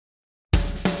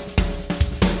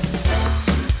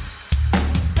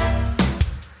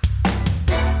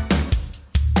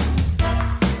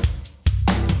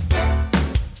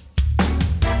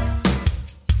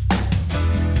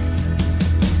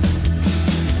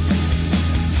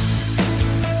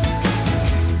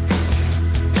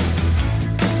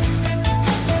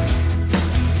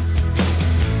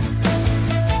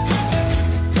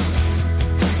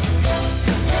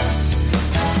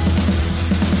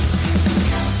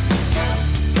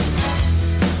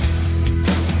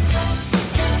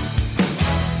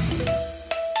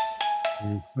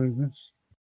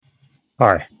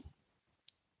Hi.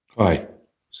 Hi.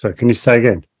 So can you say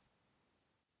again?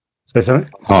 Say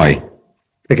something? Hi.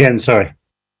 Again, sorry.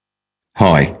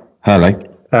 Hi. Hello.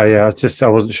 Yeah, I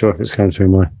wasn't sure if it's coming through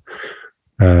my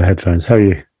headphones. How are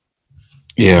you?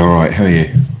 Yeah, all right. How are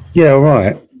you? Yeah, all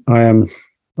right. I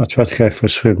tried to go for a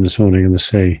swim this morning in the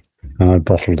sea and I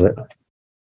bottled it.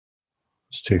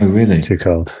 It's too really? Too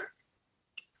cold.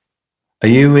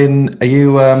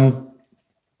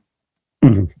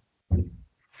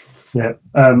 Yeah.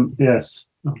 Yes.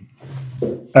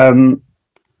 How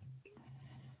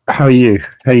are you?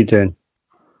 How are you doing?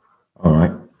 All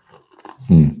right.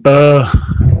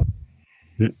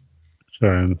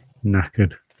 Sorry, I'm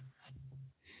knackered.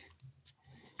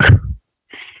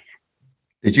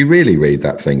 Did you really read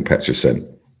that thing Petra sent?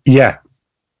 Yeah.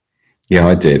 Yeah,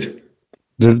 I did.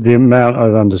 The amount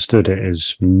I've understood it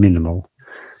is minimal.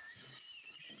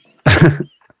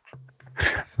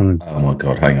 Oh my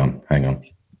God, hang on.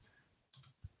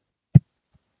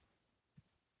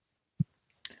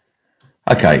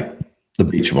 Okay, the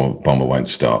beach bomber won't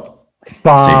start.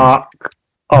 Fuck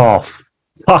off.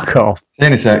 See you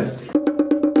in a sec.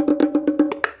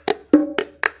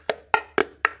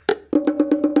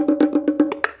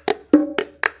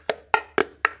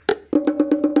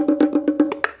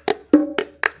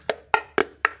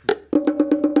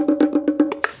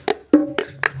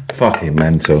 Fucking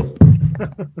mental.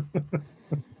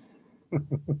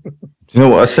 Do you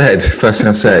know what I said? First thing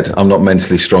I said, I'm not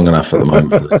mentally strong enough at the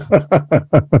moment for this.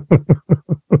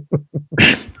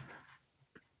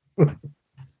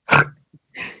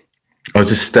 I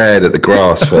just stared at the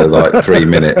grass for like 3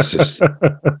 minutes. Just.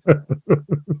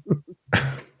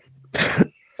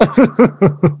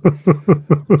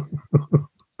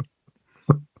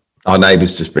 Our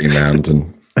neighbour's just been round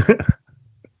and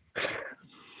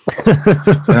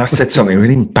I said something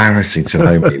really embarrassing to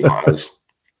Naomi. Like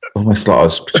I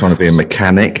was trying to be a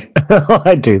mechanic.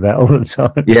 I do that all the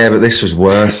time. Yeah, but this was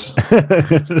worse.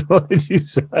 What did you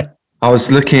say? I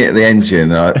was looking at the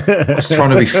engine. I was trying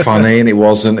to be funny, and it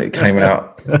wasn't. It came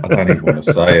out. I don't even want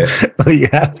to say it. Well, you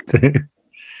have to.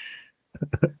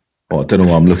 Well, I don't know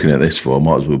what I'm looking at this for. I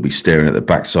might as well be staring at the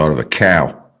backside of a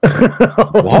cow.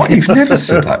 What? You've never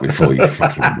said that before, you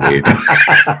fucking weirdo.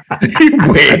 You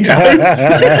weirdo.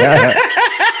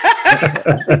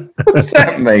 What's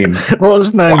that mean? What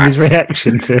was Naomi's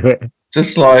reaction to it?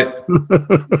 Just like,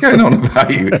 what's going on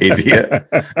about, you idiot?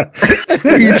 Who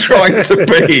are you trying to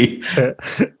be?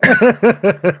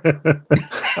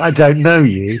 I don't know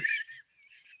you.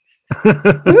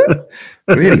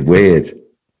 Really weird.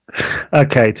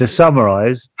 Okay, to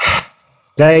summarise,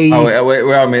 sorry,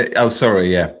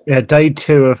 yeah. Yeah, day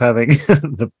 2 of having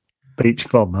the beach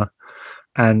bomber.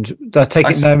 And I take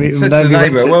it Naomi...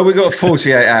 Well, we got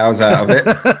 48 hours out of it.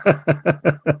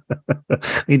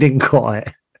 He didn't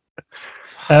quite.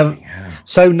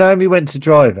 So Naomi went to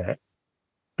drive it,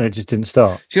 and it just didn't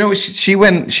start. Do you know what?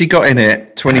 She got in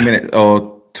it 20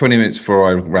 minutes before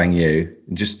I rang you,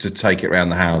 just to take it around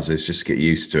the houses, just to get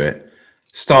used to it.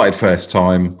 Started first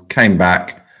time, came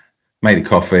back, made a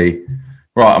coffee.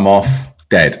 Right, I'm off.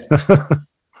 Dead.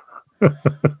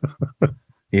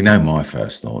 You know my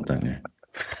first thought, don't you?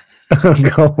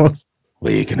 Go on.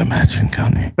 Well, you can imagine,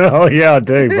 can't you? Oh, yeah, I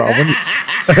do, but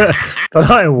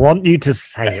I want you to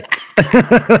say it.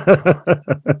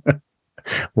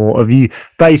 What have you...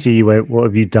 Basically, you went, what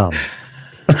have you done?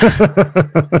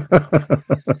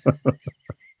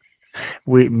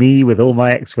 Me, with all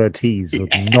my expertise,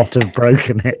 would not have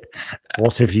broken it.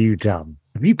 What have you done?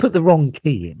 Have you put the wrong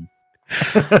key in?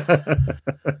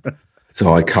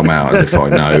 So I come out as if I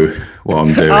know what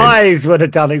I'm doing. Eyes would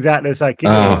have done exactly the same.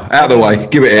 Out of the way.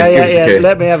 Give it here. Yeah.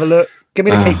 Let me have a look. Give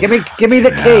me the key. Give me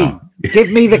the key.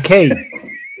 Give me the key.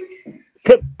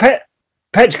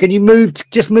 Petch, can you move?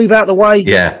 Just move out the way.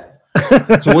 Yeah.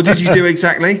 So what did you do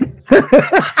exactly?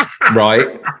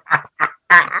 Right.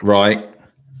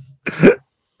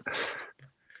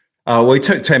 Oh, well, it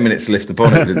took 10 minutes to lift the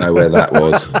bonnet. Didn't know where that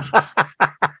was.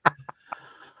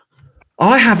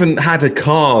 I haven't had a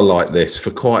car like this for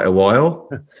quite a while.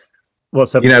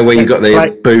 What's up? You know, where you got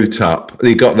the boot up,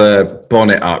 you got the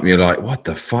bonnet up, and you're like, what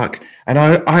the fuck? And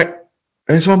I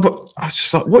was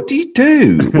just like, what do you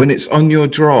do when it's on your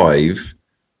drive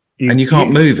and you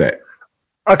can't move it?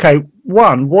 Okay,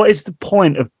 what is the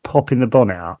point of popping the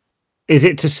bonnet out? Is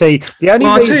it to see the only?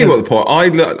 Well, I'll tell you what the point. I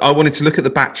wanted to look at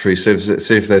the battery, see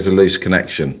if there's a loose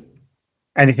connection.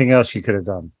 Anything else you could have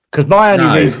done? Because my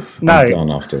only reason, I'm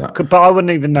done after that. But I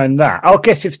wouldn't even known that. I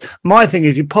guess if my thing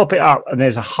is you pop it up and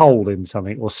there's a hole in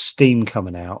something or steam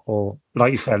coming out or,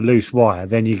 like you said, loose wire,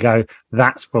 then you go,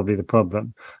 that's probably the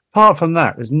problem. Apart from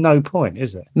that, there's no point,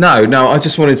 is there? No. I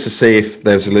just wanted to see if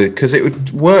there was because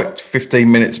it worked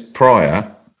 15 minutes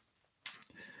prior.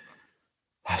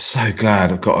 I'm so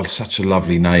glad I've got such a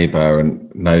lovely neighbour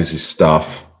and knows his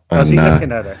stuff. How's he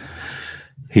looking at it?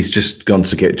 He's just gone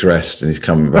to get dressed and he's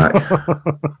coming back.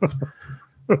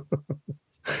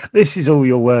 This is all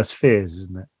your worst fears,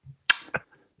 isn't it?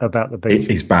 About the beach.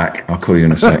 He's back. I'll call you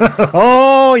in a sec.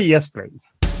 Oh, yes, please.